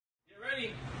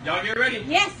Y'all get ready?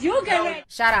 Yes, you get ready.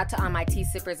 Shout out to all my tea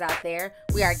sippers out there.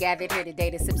 We are gathered here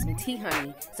today to sip some tea,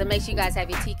 honey. So make sure you guys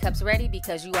have your teacups ready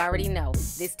because you already know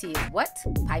this tea is what?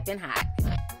 Piping hot.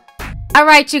 All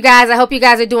right, you guys, I hope you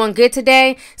guys are doing good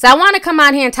today. So I want to come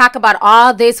on here and talk about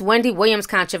all this Wendy Williams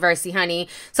controversy, honey.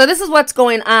 So this is what's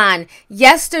going on.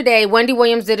 Yesterday, Wendy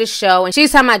Williams did a show, and she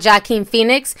was talking about Joaquin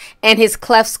Phoenix and his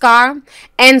cleft scar.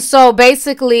 And so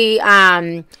basically,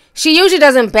 she usually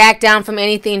doesn't back down from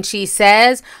anything she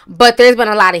says, but there's been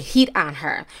a lot of heat on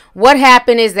her. What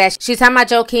happened is that she's talking about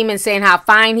Joaquin and saying how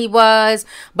fine he was,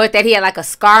 but that he had like a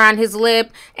scar on his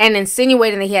lip and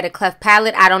insinuating that he had a cleft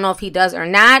palate. I don't know if he does or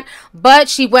not, but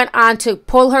she went on to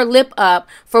pull her lip up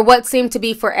for what seemed to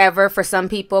be forever for some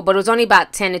people, but it was only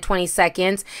about 10 to 20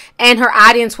 seconds, and her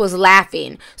audience was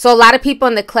laughing. So a lot of people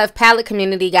in the cleft palate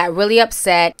community got really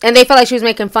upset, and they felt like she was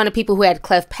making fun of people who had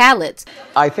cleft palates.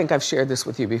 I think I've shared this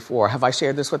with you before. Have I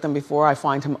shared this with them before? I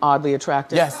find him oddly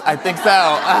attractive. Yes, I think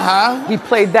so. He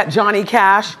played that Johnny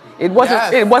Cash. It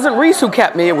wasn't Reese who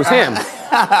kept me, it was him.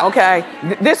 Okay.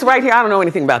 This right here, I don't know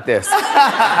anything about this.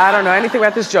 I don't know anything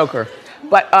about this Joker.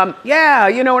 But yeah,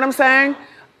 you know what I'm saying?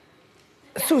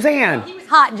 Suzanne. He was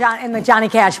hot in the Johnny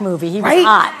Cash movie. He was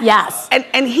hot, yes.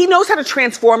 And he knows how to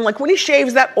transform, like when he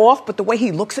shaves that off, but the way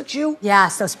he looks at you.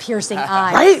 Yes, those piercing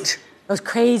eyes. Right? Those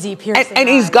crazy piercing eyes. And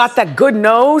he's got that good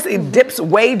nose. It dips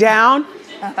way down.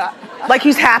 Like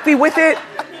he's happy with it.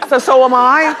 So am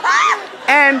I.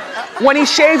 And when he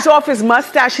shaves off his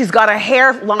mustache, he's got a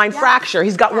hairline fracture.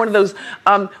 He's got one of those,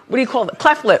 what do you call it?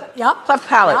 Cleft lip. Yep. Cleft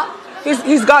palate. Yep.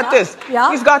 He's got this.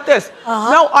 Yep. He's got this.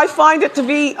 No, I find it to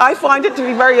be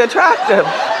very attractive.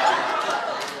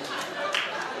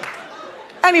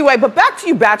 Anyway, but back to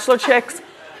you Bachelor chicks.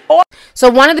 So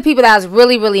one of the people that was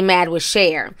really, really mad was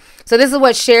Cher. So this is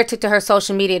what Cher took to her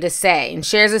social media to say. And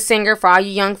Cher's a singer for all you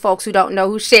young folks who don't know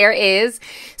who Cher is.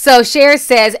 So Cher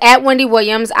says, at Wendy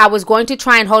Williams, I was going to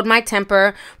try and hold my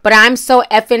temper, but I'm so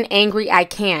effing angry I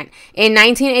can't. In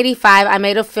 1985, I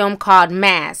made a film called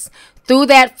Mass. Through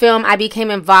that film, I became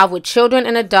involved with children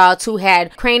and adults who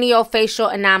had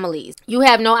craniofacial anomalies. You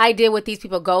have no idea what these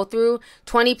people go through.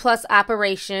 20 plus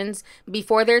operations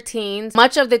before their teens.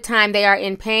 Much of the time they are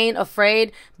in pain,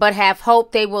 afraid, but have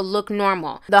hope they will look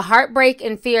normal. The heartbreak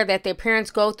and fear that their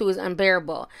parents go through is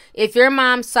unbearable. If your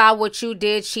mom saw what you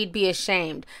did, she'd be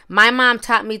ashamed. My mom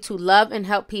taught me to love and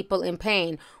help people in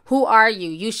pain. Who are you?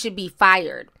 You should be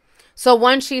fired. So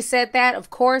once she said that, of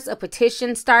course, a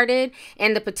petition started,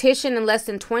 and the petition in less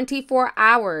than 24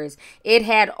 hours, it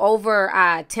had over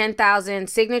 10,000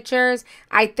 signatures.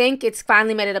 I think it's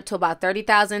finally made it up to about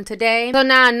 30,000 today. So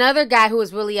now another guy who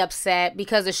was really upset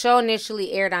because the show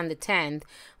initially aired on the 10th.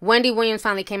 Wendy Williams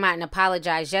finally came out and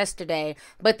apologized yesterday,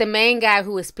 but the main guy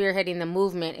who was spearheading the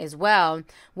movement as well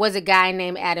was a guy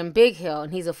named Adam Bighill,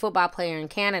 and he's a football player in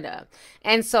Canada.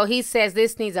 And so he says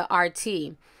this needs a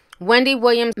RT. Wendy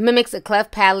Williams mimics a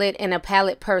cleft palate and a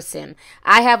palate person.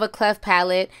 I have a cleft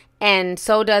palate, and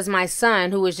so does my son,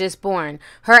 who was just born.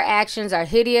 Her actions are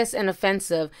hideous and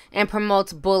offensive and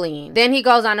promotes bullying. Then he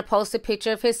goes on to post a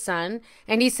picture of his son,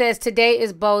 and he says, today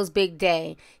is Beau's big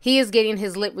day. He is getting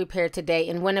his lip repaired today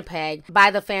in Winnipeg by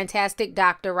the fantastic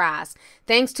Dr. Ross.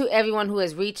 Thanks to everyone who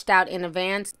has reached out in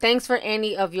advance. Thanks for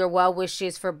any of your well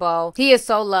wishes for Beau. He is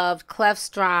so loved, cleft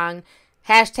strong.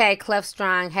 Hashtag cleft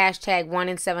strong, hashtag 1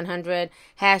 in 700,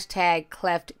 hashtag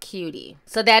cleft cutie.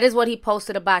 So that is what he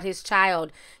posted about his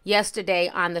child yesterday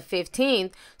on the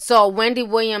 15th. So Wendy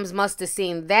Williams must have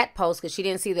seen that post because she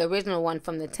didn't see the original one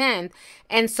from the 10th.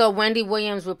 And so Wendy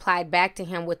Williams replied back to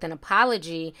him with an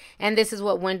apology. And this is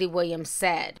what Wendy Williams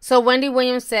said. So Wendy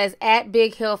Williams says, at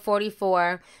Big Hill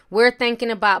 44, we're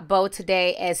thinking about Beau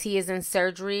today as he is in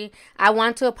surgery. I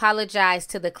want to apologize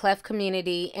to the cleft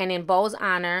community, and in Beau's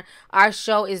honor, our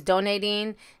show is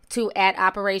donating to at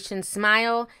Operation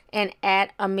Smile and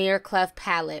at Amir Cleft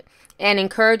Palate, and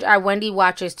encourage our Wendy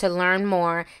watchers to learn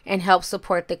more and help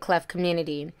support the cleft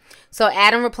community. So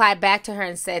Adam replied back to her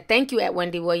and said, thank you, at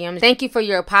Wendy Williams. Thank you for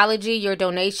your apology, your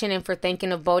donation, and for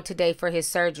thinking of Beau today for his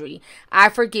surgery. I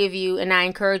forgive you, and I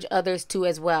encourage others to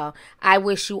as well. I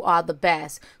wish you all the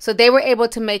best. So they were able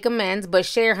to make amends, but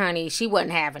Cher, honey, she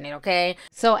wasn't having it, okay?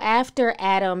 So after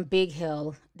Adam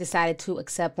Bighill decided to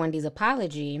accept Wendy's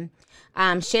apology,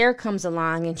 Cher comes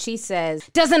along and she says,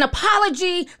 does an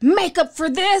apology make up for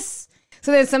this?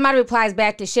 So then somebody replies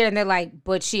back to Cher and they're like,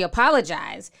 but she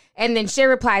apologized. And then Cher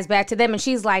replies back to them and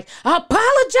she's like,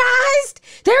 apologized?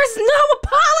 There's no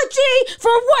apology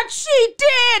for what she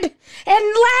did and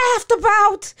laughed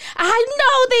about. I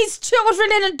know these children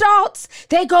and adults,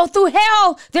 they go through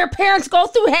hell. Their parents go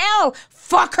through hell.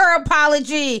 Fuck her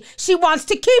apology. She wants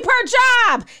to keep her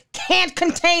job. Can't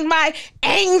contain my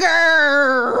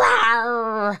anger.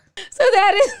 So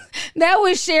that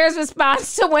was Cher's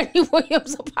response to Wendy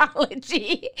Williams'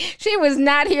 apology. She was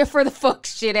not here for the fuck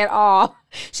shit at all.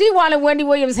 She wanted Wendy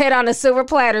Williams' head on a silver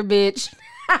platter, bitch.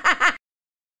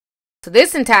 So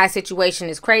this entire situation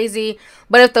is crazy.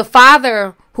 But if the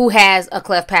father, who has a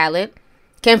cleft palate,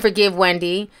 can forgive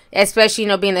Wendy, especially,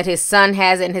 being that his son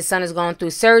has it and his son is going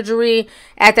through surgery,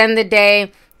 at the end of the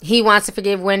day, he wants to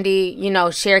forgive Wendy.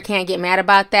 Cher can't get mad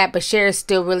about that, but Cher is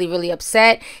still really, really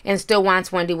upset and still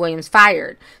wants Wendy Williams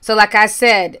fired. So like I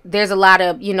said, there's a lot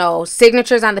of,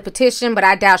 signatures on the petition, but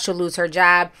I doubt she'll lose her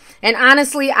job. And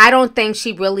honestly, I don't think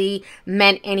she really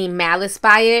meant any malice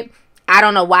by it. I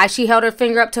don't know why she held her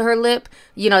finger up to her lip.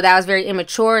 That was very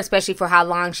immature, especially for how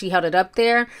long she held it up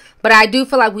there. But I do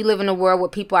feel like we live in a world where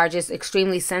people are just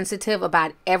extremely sensitive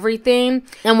about everything.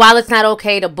 And while it's not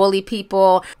okay to bully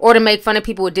people or to make fun of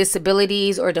people with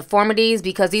disabilities or deformities,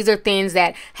 because these are things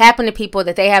that happen to people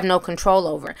that they have no control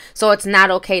over. So it's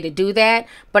not okay to do that.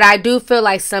 But I do feel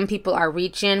like some people are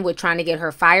reaching with trying to get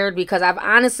her fired, because I've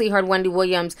honestly heard Wendy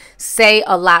Williams say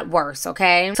a lot worse,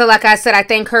 okay? So like I said, I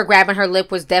think her grabbing her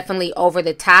lip was definitely over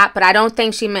the top, but I don't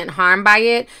think she meant harm by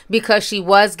it, because she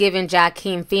was giving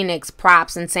Joaquin Phoenix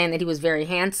props and saying that he was very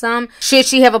handsome. Should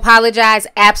she have apologized?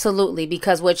 Absolutely,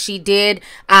 because what she did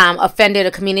offended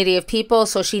a community of people,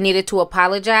 so she needed to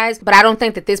apologize. But I don't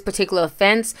think that this particular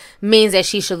offense means that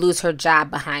she should lose her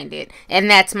job behind it. And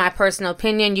that's my personal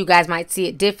opinion. You guys might see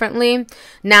it differently.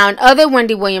 Now, in other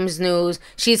Wendy Williams news,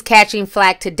 she's catching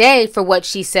flack today for what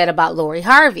she said about Lori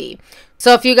Harvey.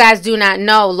 So if you guys do not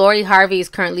know, Lori Harvey is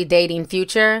currently dating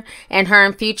Future, and her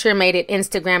and Future made it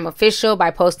Instagram official by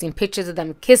posting pictures of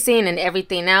them kissing and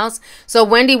everything else. So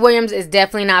Wendy Williams is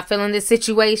definitely not feeling this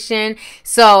situation.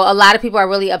 So a lot of people are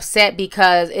really upset,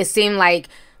 because it seemed like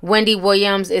Wendy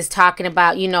Williams is talking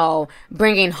about,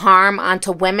 bringing harm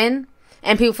onto women.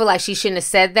 And people feel like she shouldn't have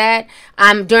said that.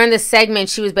 During the segment,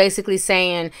 she was basically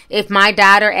saying, if my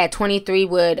daughter at 23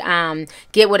 would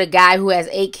get with a guy who has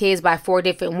 8 kids by 4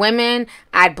 different women,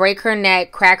 I'd break her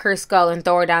neck, crack her skull, and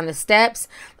throw her down the steps.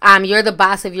 You're the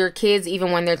boss of your kids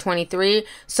even when they're 23.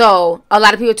 So a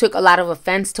lot of people took a lot of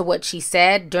offense to what she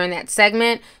said during that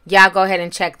segment. Y'all go ahead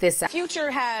and check this out. Future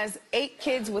has 8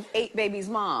 kids with 8 babies'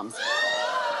 moms.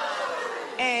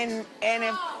 And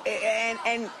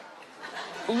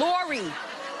Lori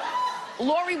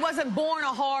wasn't born a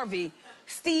Harvey.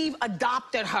 Steve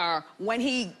adopted her when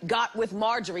he got with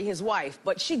Marjorie, his wife,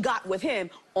 but she got with him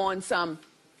on some.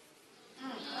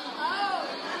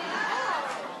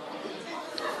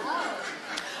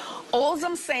 All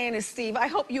I'm saying is, Steve, I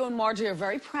hope you and Marjorie are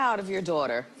very proud of your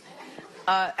daughter.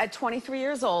 At 23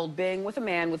 years old, being with a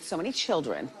man with so many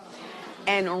children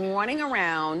and running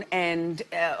around, and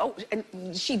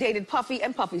she dated Puffy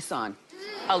and Puffy's son,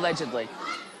 allegedly.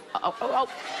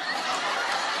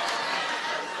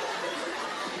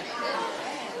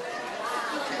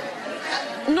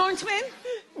 Nortman?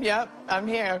 Yep, I'm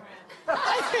here.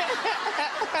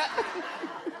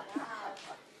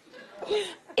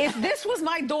 If this was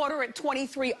my daughter at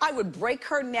 23, I would break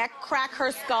her neck, crack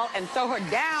her skull, and throw her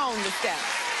down the steps.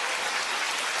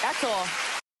 That's all.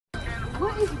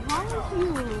 What is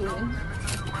wrong with you?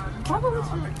 What was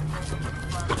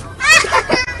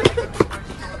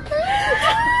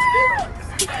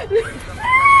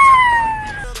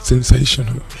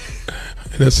sensational.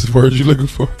 And that's the word you're looking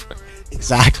for.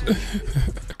 Exactly.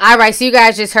 All right, so you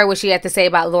guys just heard what she had to say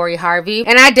about Lori Harvey.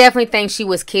 And I definitely think she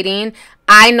was kidding.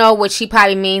 I know what she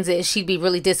probably means is she'd be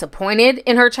really disappointed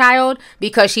in her child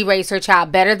because she raised her child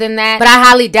better than that. But I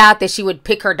highly doubt that she would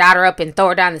pick her daughter up and throw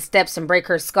her down the steps and break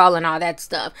her skull and all that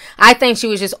stuff. I think she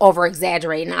was just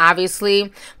over-exaggerating,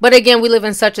 obviously. But again, we live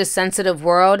in such a sensitive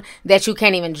world that you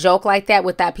can't even joke like that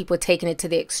without people taking it to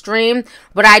the extreme.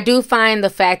 But I do find the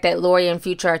fact that Lori and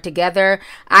Future are together,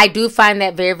 I do find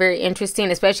that very, very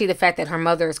interesting, especially the fact that her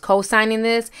mother is co-signing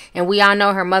this. And we all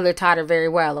know her mother taught her very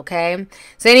well, okay?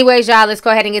 So anyways, y'all, let's go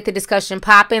ahead and get the discussion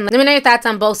popping. Let me know your thoughts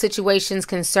on both situations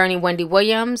concerning Wendy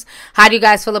Williams. How do you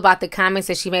guys feel about the comments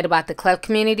that she made about the cleft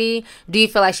community? Do you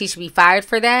feel like she should be fired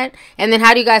for that? And then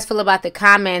how do you guys feel about the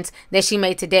comments that she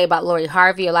made today about Lori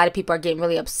Harvey? A lot of people are getting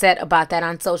really upset about that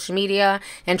on social media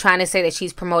and trying to say that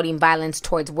she's promoting violence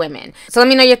towards women. So let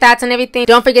me know your thoughts on everything.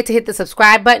 Don't forget to hit the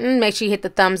subscribe button. Make sure you hit the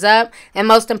thumbs up. And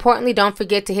most importantly, don't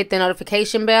forget to hit the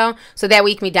notification bell so that way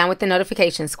you can be down with the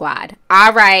notification squad.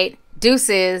 All right.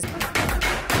 Deuces.